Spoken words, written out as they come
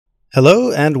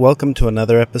Hello and welcome to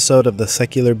another episode of the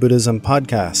Secular Buddhism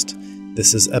Podcast.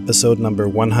 This is episode number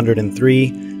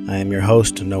 103. I am your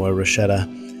host, Noah Rochetta,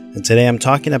 and today I'm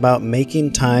talking about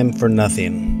making time for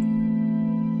nothing.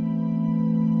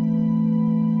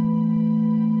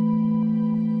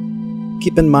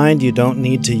 Keep in mind you don't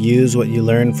need to use what you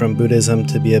learn from Buddhism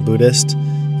to be a Buddhist.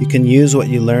 You can use what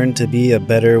you learn to be a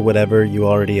better whatever you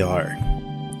already are.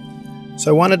 So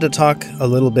I wanted to talk a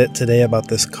little bit today about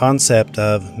this concept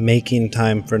of making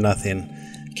time for nothing.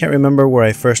 I can't remember where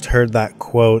I first heard that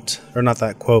quote, or not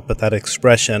that quote, but that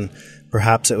expression.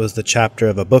 Perhaps it was the chapter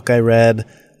of a book I read,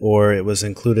 or it was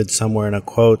included somewhere in a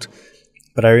quote.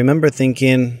 But I remember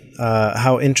thinking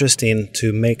how interesting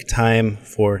to make time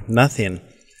for nothing.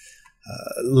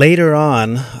 Later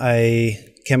on,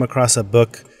 I came across a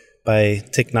book by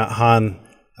Thich Nhat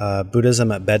Hanh,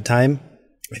 Buddhism at Bedtime.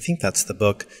 I think that's the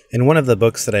book. In one of the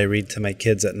books that I read to my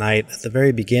kids at night, at the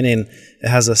very beginning, it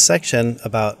has a section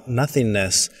about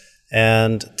nothingness.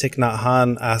 And Thich Nhat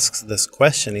Hanh asks this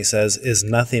question. He says, is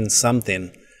nothing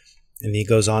something? And he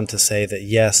goes on to say that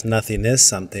yes, nothing is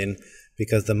something,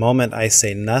 because the moment I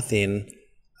say nothing,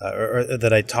 or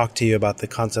that I talk to you about the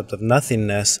concept of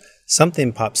nothingness,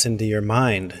 something pops into your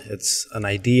mind. It's an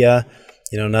idea,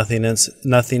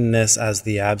 nothingness as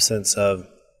the absence of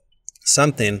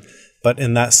something. But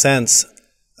in that sense,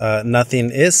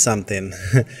 nothing is something.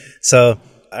 So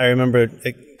I remember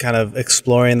kind of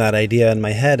exploring that idea in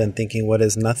my head and thinking, what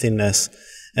is nothingness?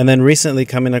 And then recently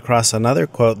coming across another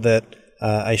quote that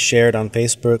I shared on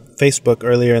Facebook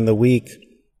earlier in the week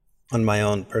on my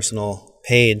own personal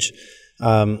page.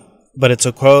 But it's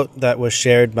a quote that was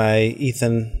shared by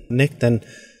Ethan Nickton.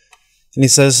 And he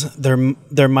says,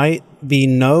 there might be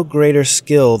no greater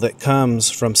skill that comes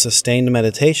from sustained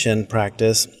meditation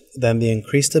practice than the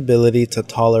increased ability to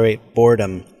tolerate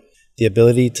boredom. The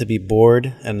ability to be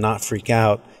bored and not freak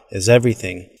out is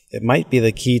everything. It might be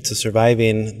the key to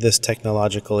surviving this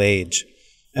technological age.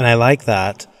 And I like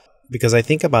that because I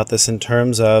think about this in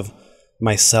terms of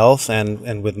myself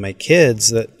and with my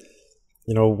kids, that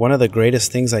one of the greatest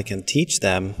things I can teach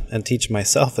them and teach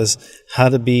myself is how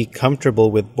to be comfortable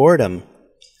with boredom.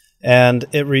 And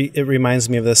it reminds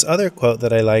me of this other quote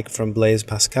that I like from Blaise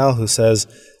Pascal, who says,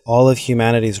 all of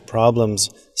humanity's problems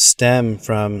stem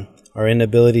from our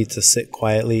inability to sit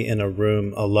quietly in a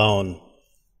room alone.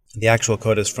 The actual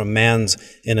quote is from man's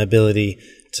inability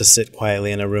to sit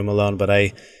quietly in a room alone, but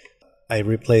I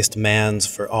replaced man's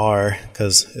for our,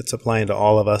 because it's applying to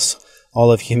all of us.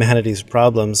 All of humanity's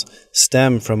problems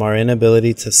stem from our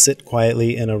inability to sit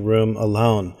quietly in a room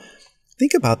alone.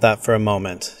 Think about that for a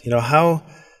moment.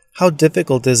 How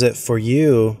difficult is it for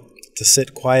you to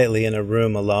sit quietly in a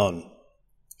room alone?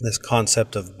 This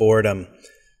concept of boredom,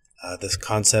 this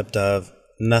concept of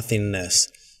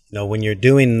nothingness. When you're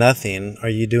doing nothing, are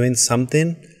you doing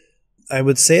something? I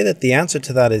would say that the answer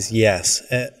to that is yes.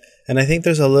 And I think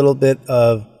there's a little bit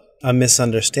of a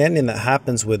misunderstanding that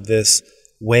happens with this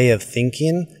way of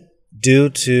thinking due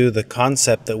to the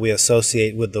concept that we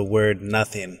associate with the word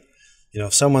nothing.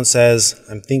 If someone says,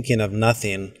 I'm thinking of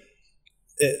nothing,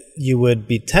 you would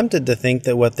be tempted to think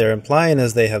that what they're implying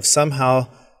is they have somehow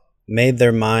made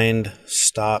their mind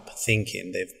stop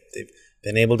thinking. They've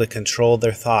been able to control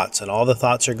their thoughts, and all the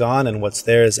thoughts are gone, and what's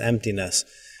there is emptiness.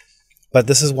 But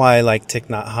this is why I like Thich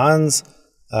Nhat Hanh's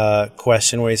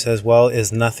question, where he says, well,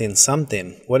 is nothing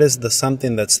something? What is the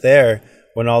something that's there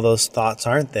when all those thoughts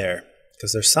aren't there?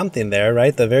 Because there's something there,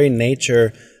 right? The very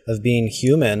nature of being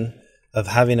human, of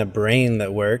having a brain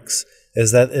that works,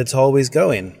 is that it's always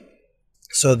going.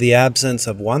 So the absence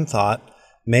of one thought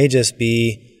may just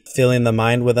be filling the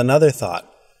mind with another thought.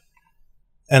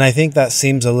 And I think that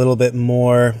seems a little bit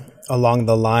more along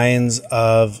the lines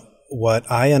of what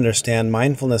I understand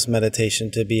mindfulness meditation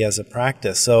to be as a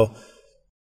practice. So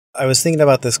I was thinking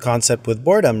about this concept with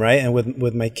boredom, right? And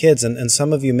with my kids. And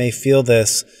some of you may feel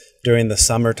this during the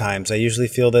summer times. I usually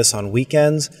feel this on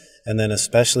weekends, and then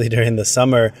especially during the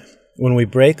summer when we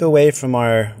break away from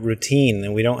our routine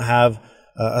and we don't have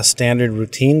a standard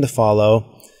routine to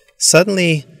follow.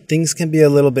 Suddenly, things can be a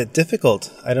little bit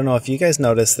difficult. I don't know if you guys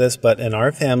notice this, but in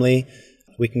our family,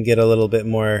 we can get a little bit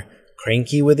more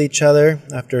cranky with each other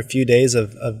after a few days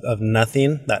of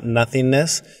nothing, that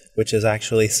nothingness, which is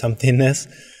actually somethingness,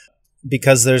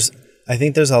 because I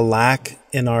think there's a lack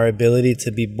in our ability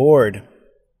to be bored.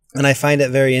 And I find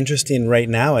it very interesting right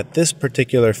now at this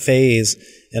particular phase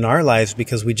in our lives,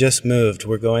 because we just moved.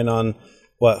 We're going on,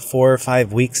 4 or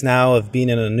 5 weeks now of being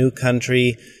in a new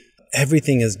country.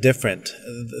 Everything is different.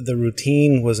 The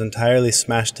routine was entirely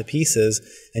smashed to pieces,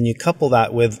 and you couple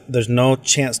that with there's no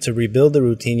chance to rebuild the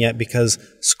routine yet because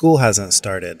school hasn't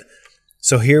started.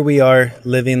 So here we are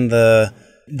living the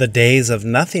days of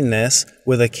nothingness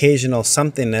with occasional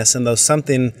somethingness, and the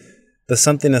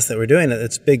somethingness that we're doing,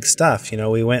 it's big stuff.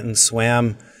 We went and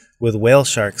swam with whale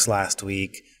sharks last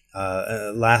week.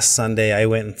 Last Sunday, I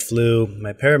went and flew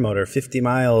my paramotor 50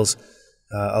 miles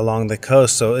along the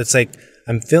coast. So it's like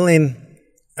I'm filling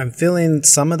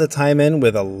some of the time in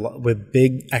with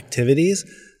big activities,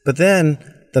 but then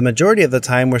the majority of the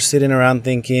time we're sitting around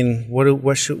thinking,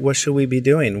 what should we be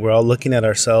doing? We're all looking at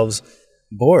ourselves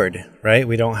bored, right?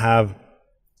 We don't have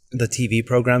the TV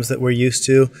programs that we're used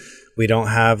to. We don't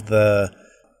have the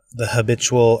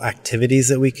habitual activities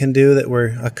that we can do that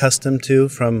we're accustomed to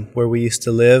from where we used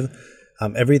to live.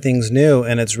 Everything's new,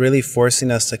 and it's really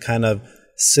forcing us to kind of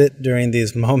sit during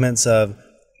these moments of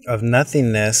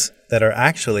nothingness that are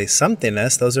actually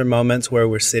somethingness. Those are moments where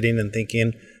we're sitting and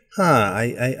thinking,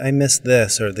 I miss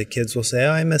this, or the kids will say,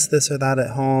 I miss this or that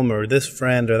at home, or this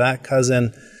friend or that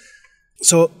cousin.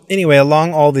 So anyway,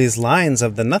 along all these lines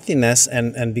of the nothingness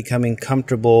and becoming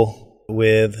comfortable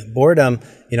with boredom,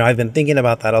 I've been thinking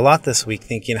about that a lot this week,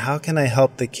 thinking, how can I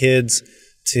help the kids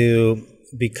to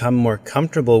become more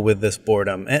comfortable with this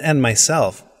boredom and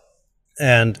myself?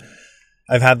 And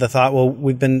I've had the thought, well,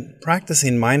 we've been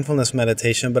practicing mindfulness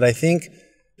meditation, but I think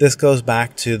this goes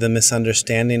back to the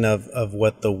misunderstanding of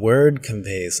what the word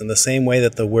conveys. In the same way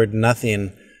that the word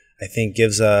nothing, I think,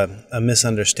 gives a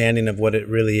misunderstanding of what it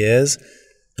really is,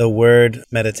 the word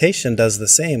meditation does the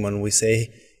same. When we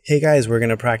say, hey guys, we're going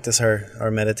to practice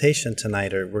our meditation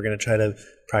tonight, or we're going to try to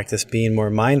practice being more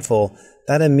mindful,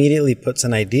 that immediately puts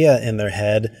an idea in their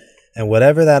head. And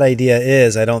whatever that idea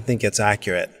is, I don't think it's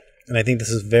accurate. And I think this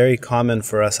is very common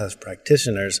for us as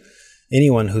practitioners.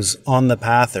 Anyone who's on the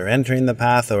path or entering the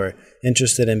path or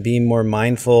interested in being more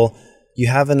mindful, you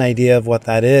have an idea of what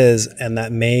that is, and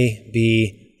that may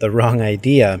be the wrong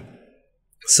idea.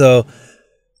 So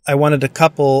I wanted to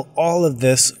couple all of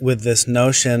this with this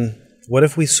notion, what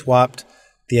if we swapped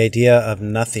the idea of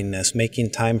nothingness,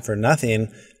 making time for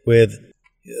nothing, with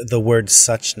the word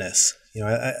suchness?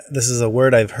 This is a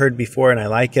word I've heard before and I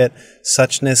like it.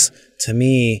 Suchness, to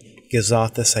me, gives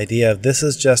off this idea of this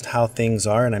is just how things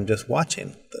are and I'm just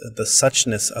watching, the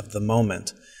suchness of the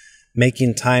moment.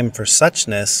 Making time for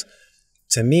suchness,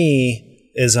 to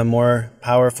me, is a more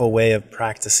powerful way of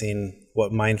practicing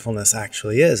what mindfulness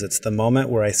actually is. It's the moment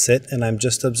where I sit and I'm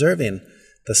just observing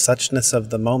the suchness of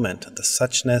the moment, the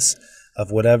suchness of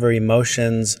whatever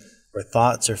emotions or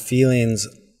thoughts or feelings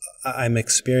I'm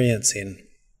experiencing,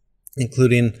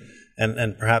 including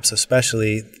and perhaps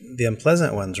especially the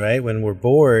unpleasant ones, right? When we're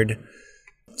bored,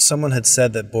 someone had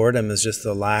said that boredom is just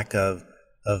the lack of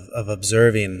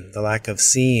observing, the lack of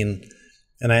seeing.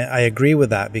 And I agree with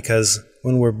that, because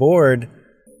when we're bored,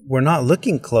 we're not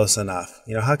looking close enough.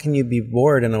 How can you be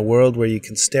bored in a world where you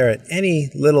can stare at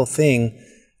any little thing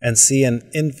and see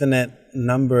an infinite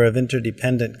number of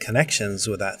interdependent connections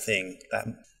with that thing,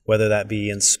 whether that be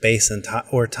in space and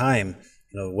or time?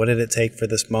 What did it take for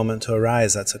this moment to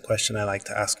arise? That's a question I like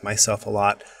to ask myself a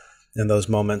lot in those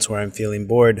moments where I'm feeling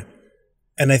bored.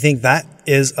 And I think that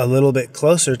is a little bit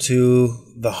closer to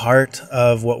the heart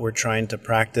of what we're trying to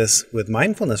practice with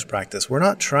mindfulness practice. We're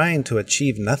not trying to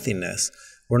achieve nothingness.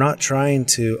 We're not trying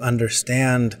to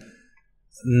understand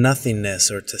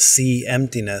nothingness or to see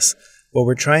emptiness. What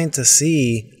we're trying to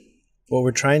see, what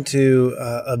we're trying to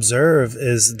observe,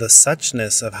 is the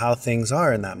suchness of how things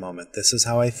are in that moment. This is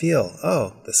how I feel.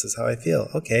 Oh, this is how I feel.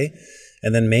 Okay.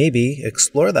 And then maybe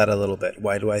explore that a little bit.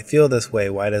 Why do I feel this way?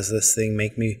 Why does this thing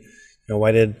make me,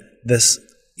 why did this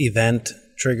event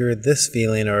trigger this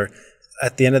feeling? Or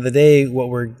at the end of the day, what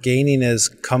we're gaining is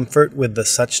comfort with the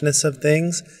suchness of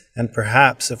things, and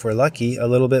perhaps, if we're lucky, a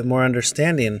little bit more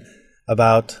understanding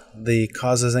about the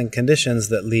causes and conditions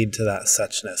that lead to that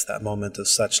suchness, that moment of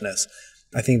suchness.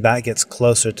 I think that gets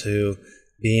closer to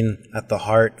being at the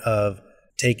heart of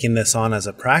taking this on as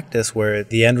a practice, where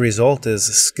the end result is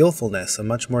skillfulness, a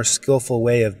much more skillful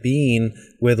way of being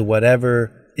with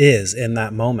whatever is in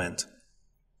that moment.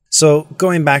 So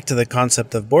going back to the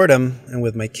concept of boredom, and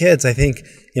with my kids, I think,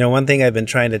 one thing I've been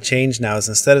trying to change now is,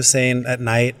 instead of saying at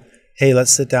night, hey,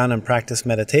 let's sit down and practice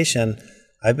meditation,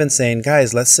 I've been saying,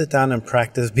 guys, let's sit down and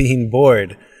practice being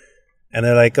bored. And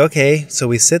they're like, okay. So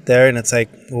we sit there and it's like,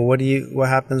 well, what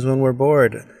happens when we're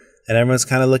bored? And everyone's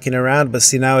kind of looking around, but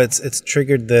see, now it's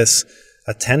triggered this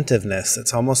attentiveness.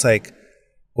 It's almost like,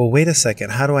 well, wait a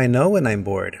second, how do I know when I'm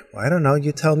bored? Well, I don't know,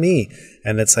 you tell me.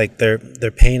 And it's like they're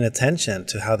paying attention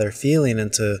to how they're feeling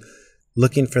and to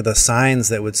looking for the signs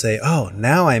that would say, oh,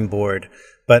 now I'm bored.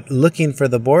 But looking for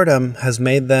the boredom has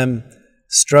made them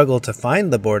struggle to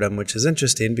find the boredom, which is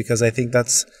interesting, because I think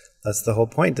that's the whole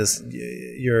point, is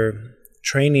you're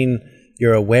training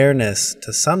your awareness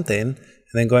to something.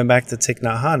 And then going back to Thich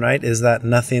Nhat Hanh, right? Is that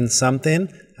nothing something?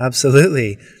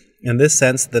 Absolutely. In this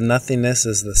sense, the nothingness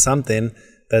is the something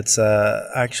that's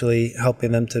actually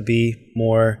helping them to be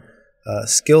more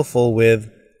skillful with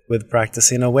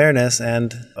practicing awareness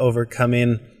and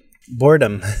overcoming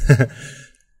boredom.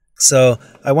 So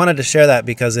I wanted to share that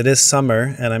because it is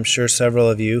summer, and I'm sure several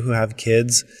of you who have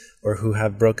kids or who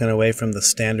have broken away from the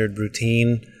standard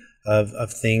routine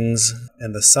of things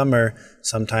in the summer,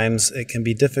 sometimes it can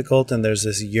be difficult, and there's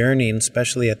this yearning,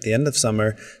 especially at the end of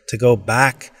summer, to go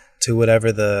back to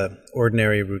whatever the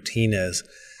ordinary routine is.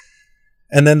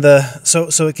 And then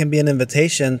so it can be an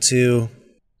invitation to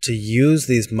use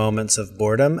these moments of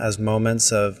boredom as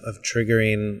moments of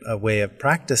triggering a way of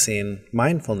practicing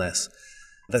mindfulness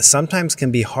that sometimes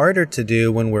can be harder to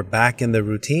do when we're back in the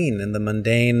routine, in the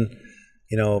mundane,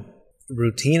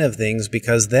 routine of things,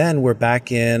 because then we're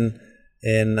back in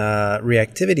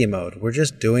reactivity mode. We're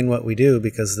just doing what we do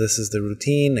because this is the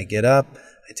routine. I get up,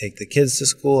 I take the kids to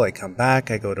school, I come back,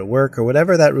 I go to work, or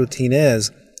whatever that routine is.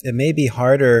 It may be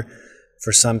harder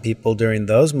for some people during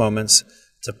those moments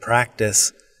to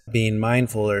practice being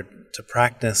mindful or to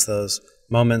practice those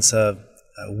moments of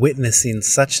witnessing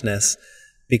suchness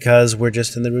because we're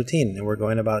just in the routine and we're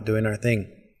going about doing our thing.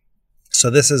 So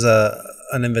this is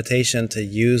an invitation to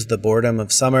use the boredom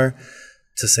of summer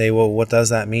to say, well, what does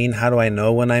that mean? How do I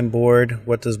know when I'm bored?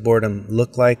 What does boredom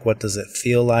look like? What does it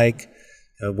feel like?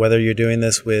 Whether you're doing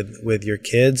this with your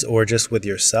kids or just with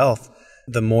yourself,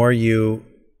 the more you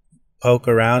poke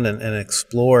around and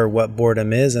explore what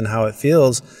boredom is and how it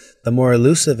feels, the more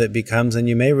elusive it becomes, and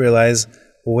you may realize,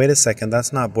 well, wait a second,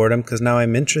 that's not boredom, because now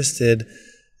I'm interested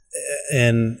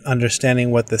in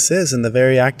understanding what this is, and the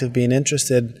very act of being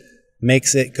interested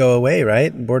makes it go away,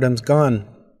 right? Boredom's gone.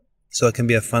 So it can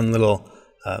be a fun little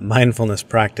mindfulness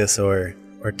practice or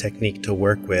technique to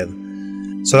work with.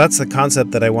 So that's the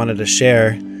concept that I wanted to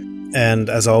share. And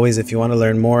as always, if you want to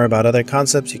learn more about other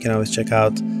concepts, you can always check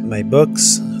out my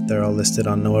books. They're all listed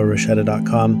on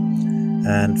noahrochetta.com.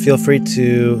 And feel free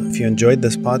to, if you enjoyed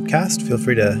this podcast, feel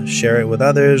free to share it with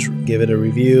others, give it a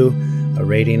review, a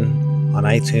rating on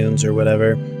iTunes or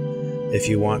whatever. If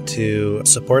you want to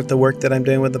support the work that I'm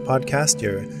doing with the podcast,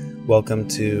 you're welcome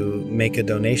to make a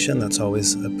donation. That's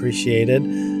always appreciated.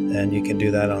 And you can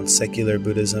do that on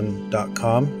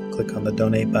secularbuddhism.com. Click on the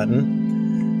donate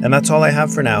button. And that's all I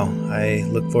have for now. I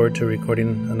look forward to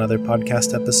recording another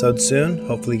podcast episode soon,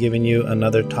 hopefully giving you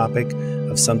another topic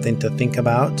of something to think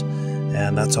about.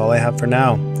 And that's all I have for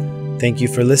now. Thank you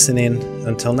for listening.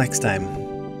 Until next time.